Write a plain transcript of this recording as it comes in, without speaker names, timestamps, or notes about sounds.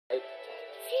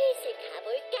슬슬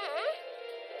가볼까?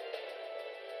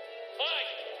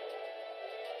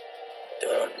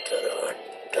 Dun, dun,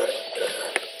 dun, dun.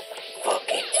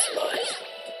 Fucking sluts.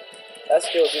 That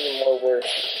feels even more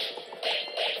worse.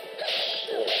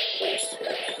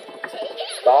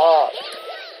 Stop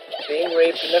being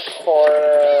raped in the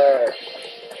corner.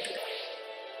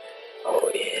 Oh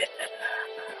yeah.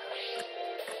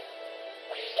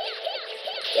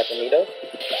 Japanito?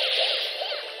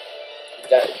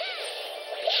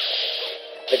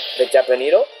 The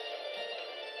Japanito?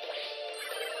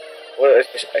 Or a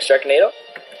Sharknado?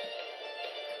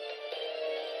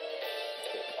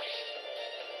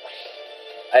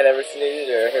 I never seen it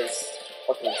either. It's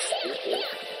fucking stupid.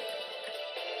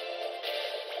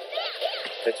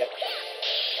 The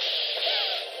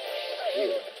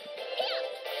Ew.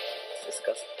 It's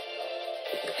disgusting.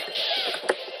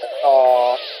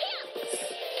 Aww.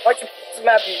 Why'd you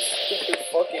smack me, you stupid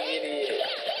fucking idiot?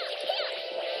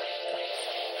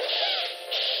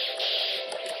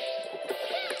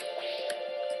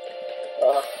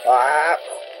 Ah.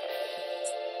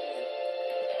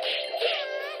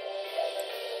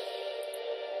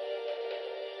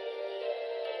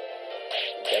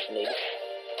 Japanese.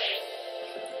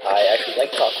 I actually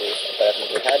like tacos, but I've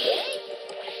never had them.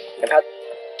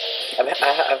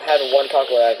 I've had one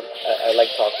taco I like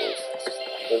tacos,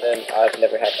 but then I've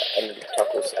never had any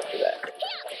tacos after that.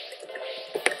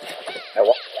 I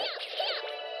want.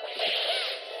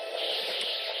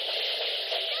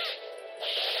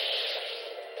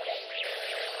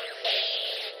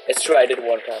 It's true, I did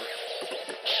one time.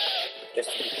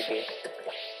 Just to beat the game.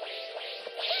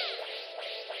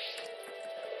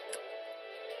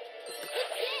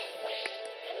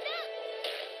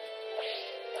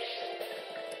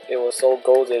 It was so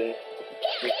golden. You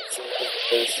could see his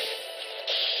face.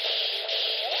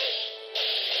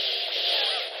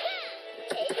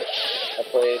 I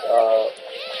played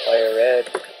Fire Red.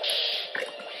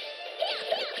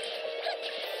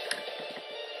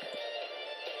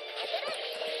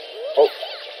 Oh,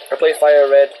 I played Fire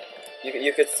Red.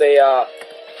 You could say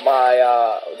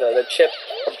the chip,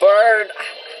 a bird.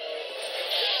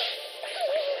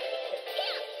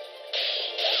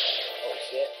 Oh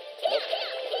shit. Nope.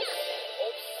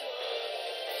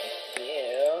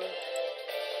 Yeah.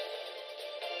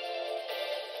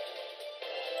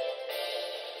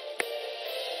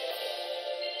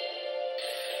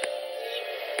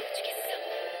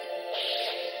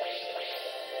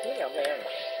 Yeah, man.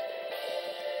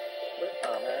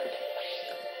 Oh, man.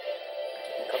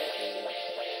 I'm coming to you.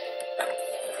 I'm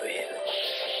for you.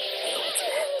 No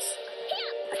chance.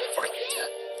 Fuck you.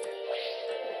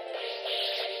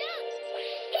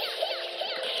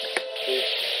 Dude,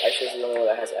 Aisha's the only one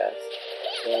that has ass.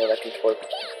 The only one that can twerk.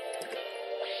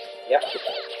 Yeah.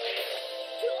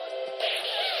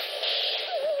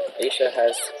 Aisha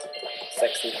has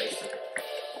sexiness.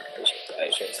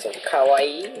 Aisha is so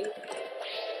kawaii.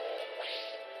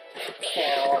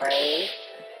 Kawaii.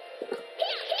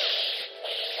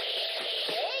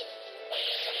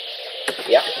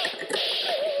 Yeah.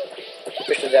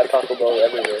 Especially that Taco Bell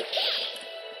everywhere.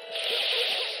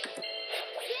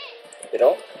 You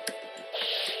know?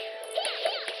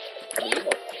 How do you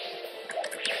know?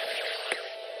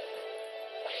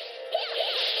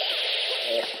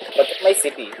 Yeah. But my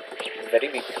city is very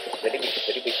big, very big,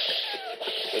 very big.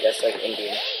 Okay, that's like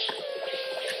Indian.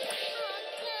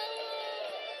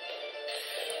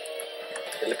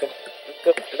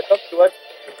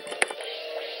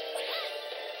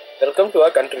 Welcome to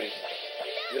our country.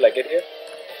 Do you like it here?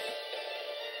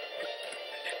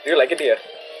 Do you like it here?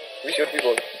 We should be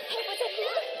both.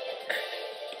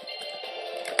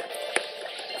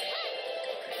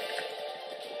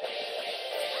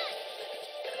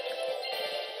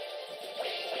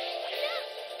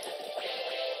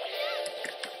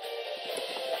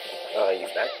 You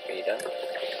back? Are you done?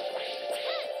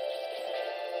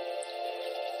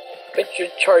 Bet you're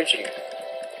charging.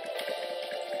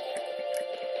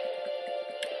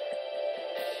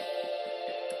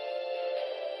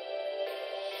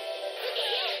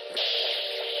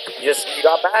 You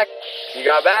got back. You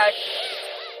got back.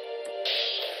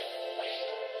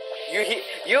 You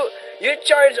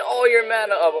charge all your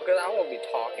mana up because I won't be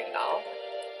talking now.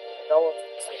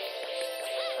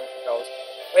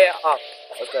 Wait, I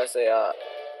was gonna say,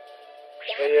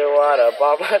 do you wanna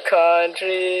bomb a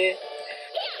country?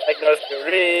 Like North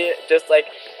Korea, just like,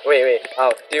 wait,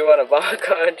 do you wanna bomb a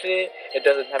country? It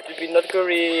doesn't have to be North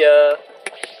Korea.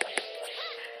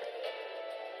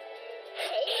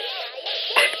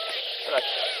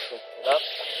 Up.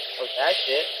 Oh, that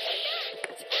shit.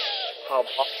 How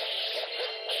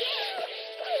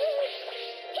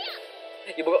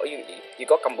You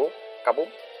go kaboom, kaboom.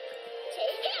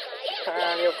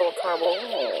 You go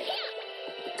kaboom.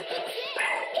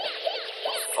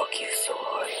 Fuck you so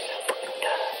hard.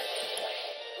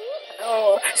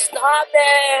 No, stop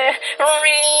it!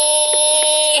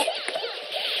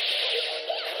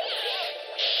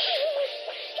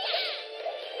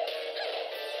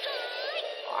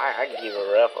 I can give a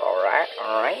ref, alright?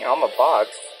 Alright, I'm a box.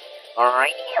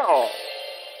 Alright.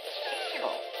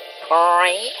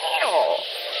 Alright.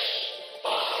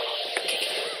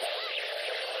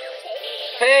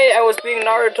 Hey, I was being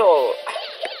Naruto.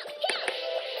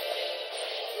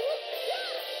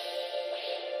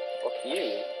 Fuck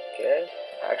you, okay?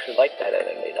 I actually like that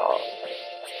anime doll.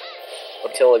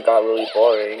 Until it got really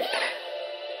boring.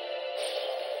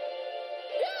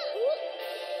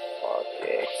 Fuck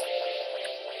it.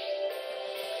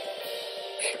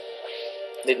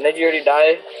 Did Neji already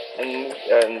die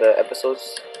in the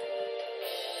episodes?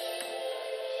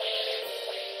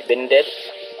 He been dead?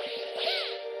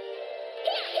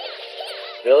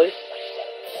 Really?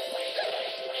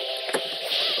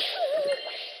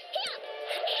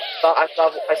 I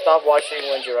stopped watching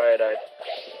when Jiraiya died.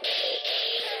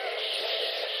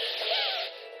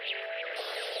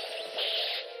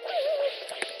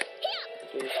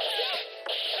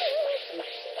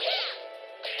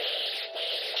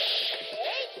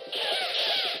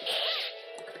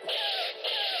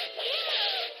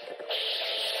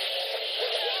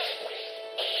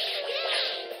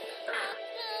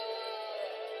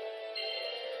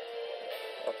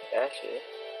 That shit.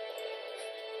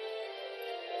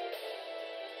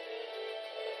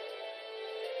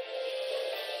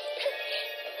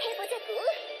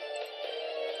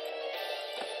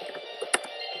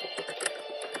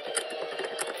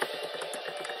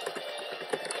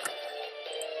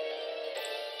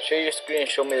 Share your screen and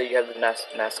show me that you have the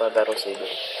NASA battle saber.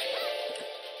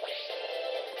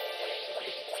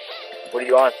 What are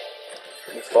you on?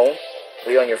 Your phone?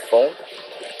 Are you on your phone?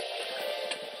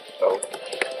 Oh.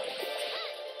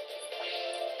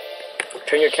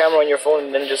 Turn your camera on your phone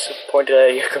and then just point it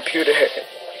at your computer.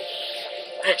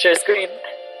 Share screen.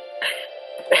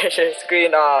 Share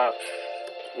screen,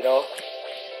 you know.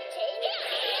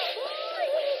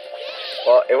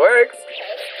 Well, it works.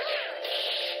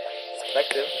 It's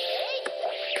effective.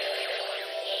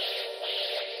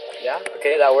 Yeah,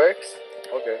 okay, that works.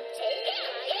 Okay.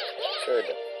 Sure.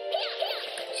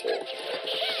 Sure.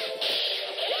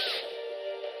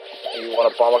 You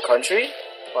wanna bomb a country?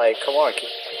 Like, come on, kid.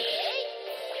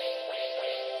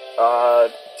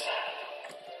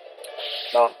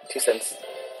 No, 2 cents.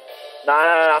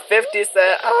 No, 50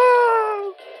 cents.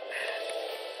 Oh!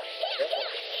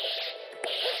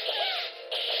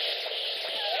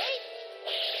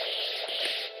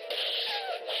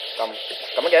 Come again.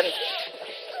 Come again.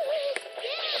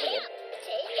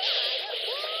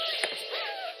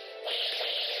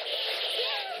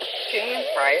 King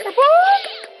Fireball?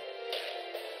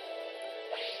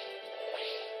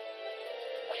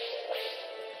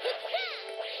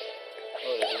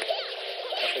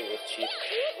 Cheap.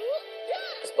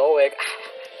 Stoic.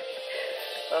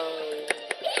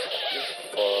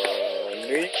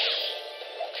 Funny.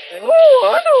 Oh, I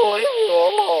know you.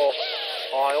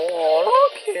 I wanna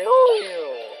kill you.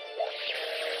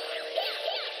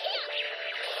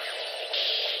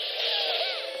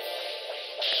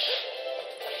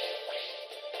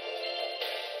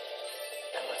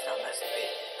 That was not messing me.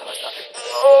 That was not.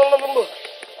 Oh,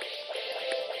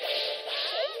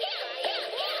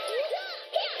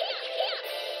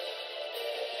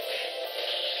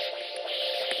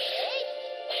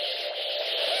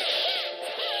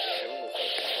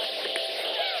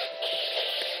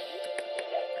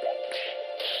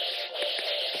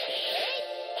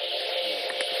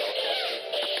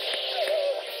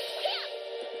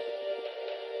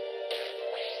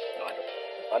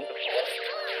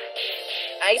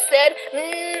 I said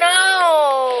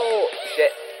no!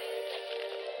 Shit.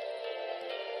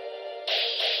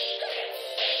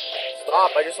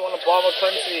 Stop, I just want to bomb a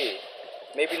country.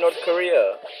 Maybe North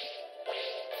Korea.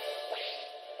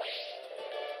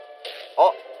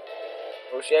 Oh.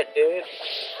 Oh shit, dude.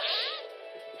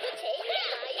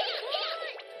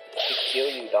 To kill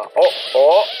you, dog.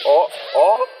 Oh.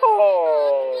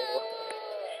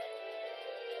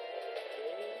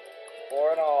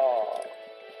 Porno.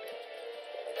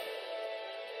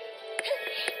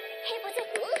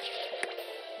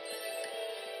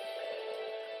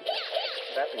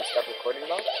 Can you stop recording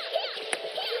now?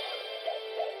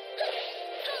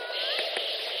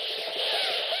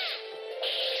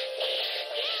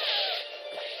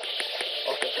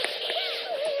 Okay.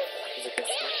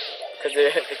 Because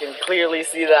they can clearly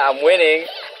see that I'm winning.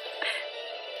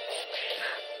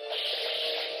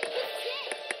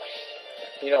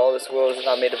 You know, this world is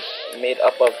not made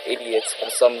up of idiots,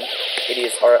 but some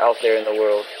idiots are out there in the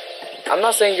world. I'm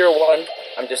not saying you're one.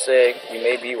 I'm just saying you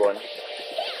may be one.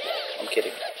 I'm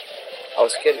kidding. I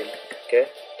was kidding. Okay,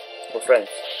 we're friends.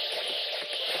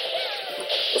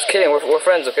 I was kidding. We're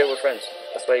friends. Okay, we're friends.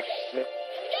 That's why.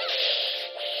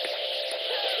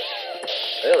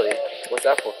 Really? What's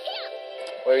that for?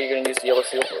 What are you gonna use the yellow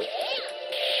seal for?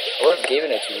 I would have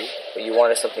given it to you, but you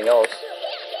wanted something else.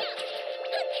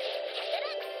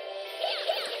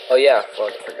 Oh yeah,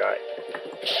 fuck, I forgot.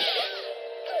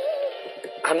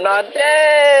 I'm not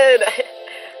dead!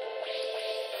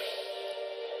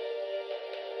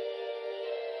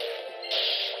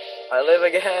 I live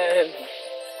again!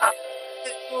 I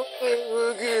live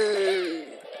again!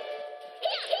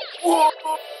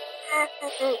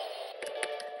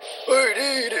 I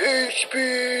need HP!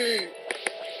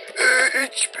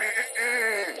 HP!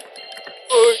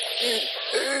 I need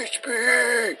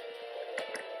HP!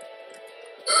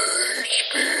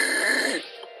 HP!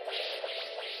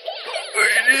 I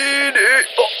need it!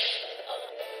 Oh.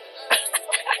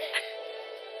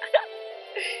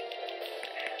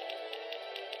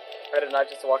 I did not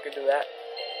just walk into that.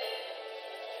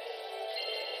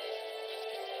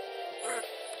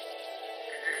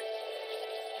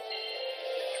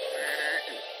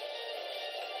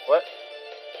 What?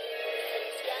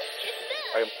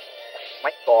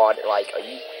 My god, like, are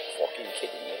you fucking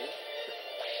kidding me?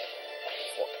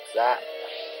 What is that?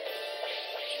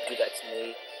 You do that to me,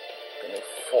 I'm gonna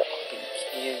fucking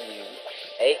kill you,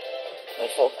 mate. I'm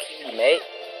gonna fucking kill you, mate.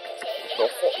 I'm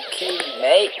gonna fucking kill you,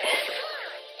 mate.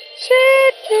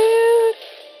 Shit, dude.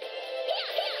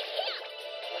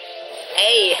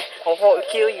 Hey, I'm gonna fucking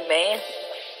kill you, man.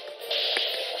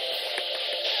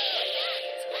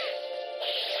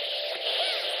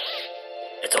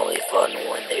 It's only fun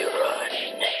when they run.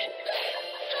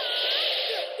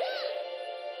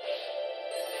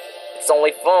 It's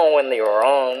only fun when they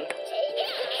run.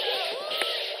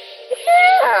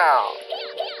 Yeah.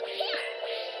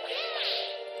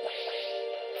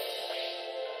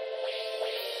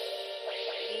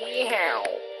 Yeah.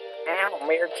 I'm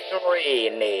American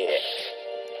redneck.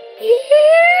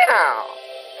 Yeah.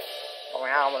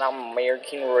 I'm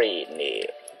American redneck.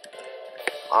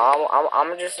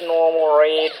 I'm just a normal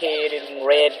red-headed,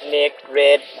 redneck,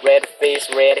 red face,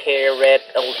 red hair, red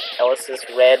elesis,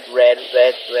 red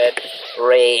redneck.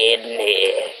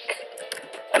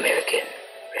 American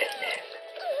redneck.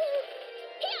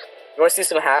 You wanna see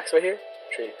some hacks right here?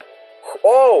 Show you.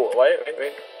 Oh, wait.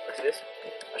 What's this?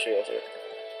 I'll show you.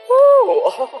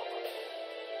 Oh.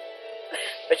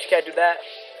 Bet you can't do that.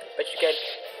 Bet you can't.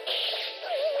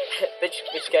 Bet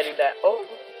you can't do that. Oh,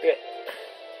 good.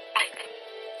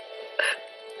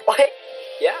 What?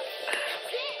 Yeah?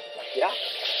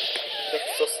 Think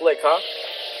you're so slick, huh?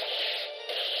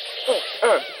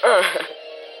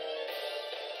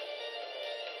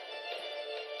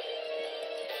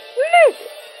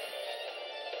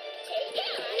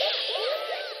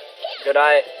 Good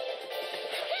night.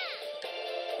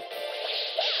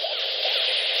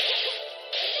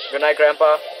 Good night,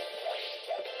 Grandpa.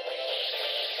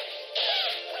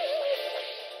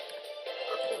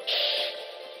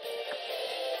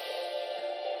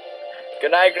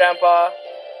 Good night, Grandpa.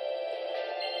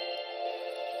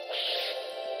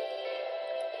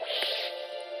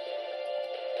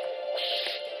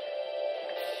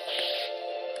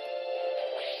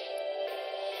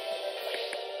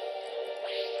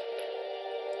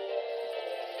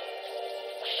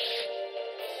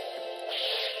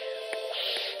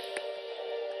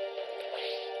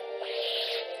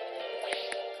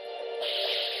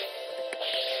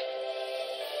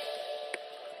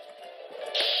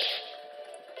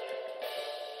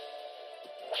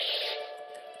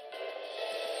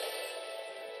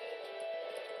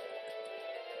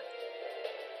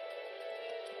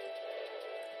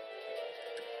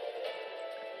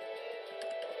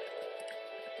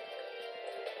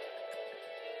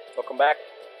 Welcome back.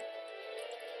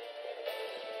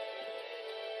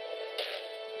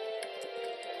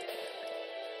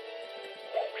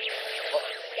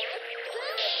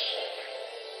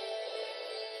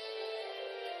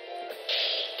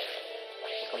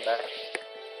 Welcome back.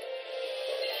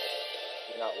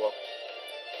 You're not welcome.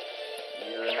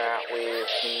 You're not with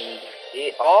me.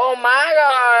 Oh my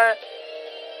god!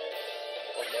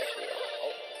 Oh, that shit.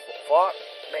 Oh, fuck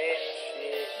that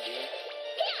shit, dude.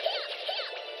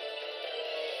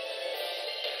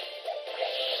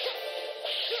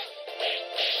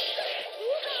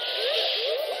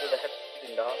 What the heck are you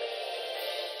doing, dog?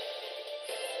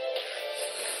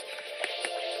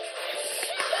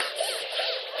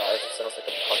 Oh, this sounds like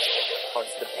I'm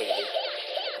constipated.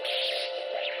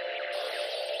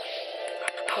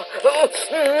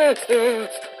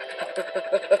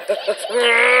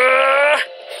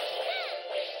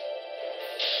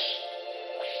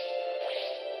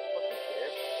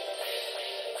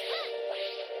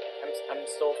 I'm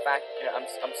so fat.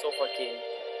 I'm so fucking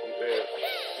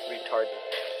retarded.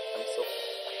 I'm so.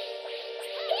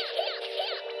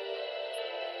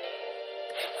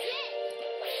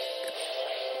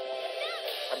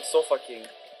 I'm so fucking.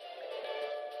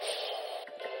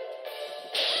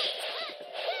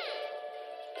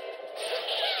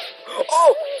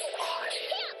 Oh!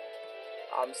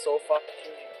 I'm so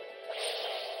fucking.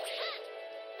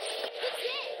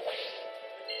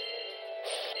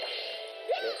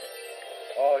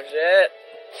 Oh shit!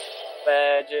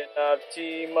 Legend of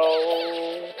Timo,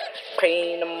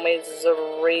 pain and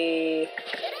misery.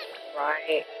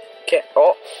 Right?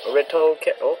 Rito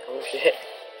oh shit.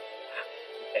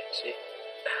 Yeah, shit.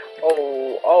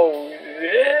 Oh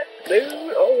shit,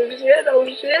 dude. Oh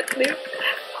shit, dude.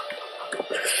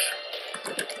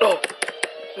 No,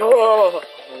 no,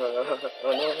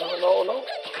 no.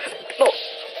 Fuck.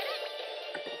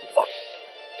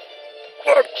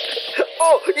 Fuck.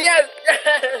 Oh yes,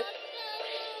 yes.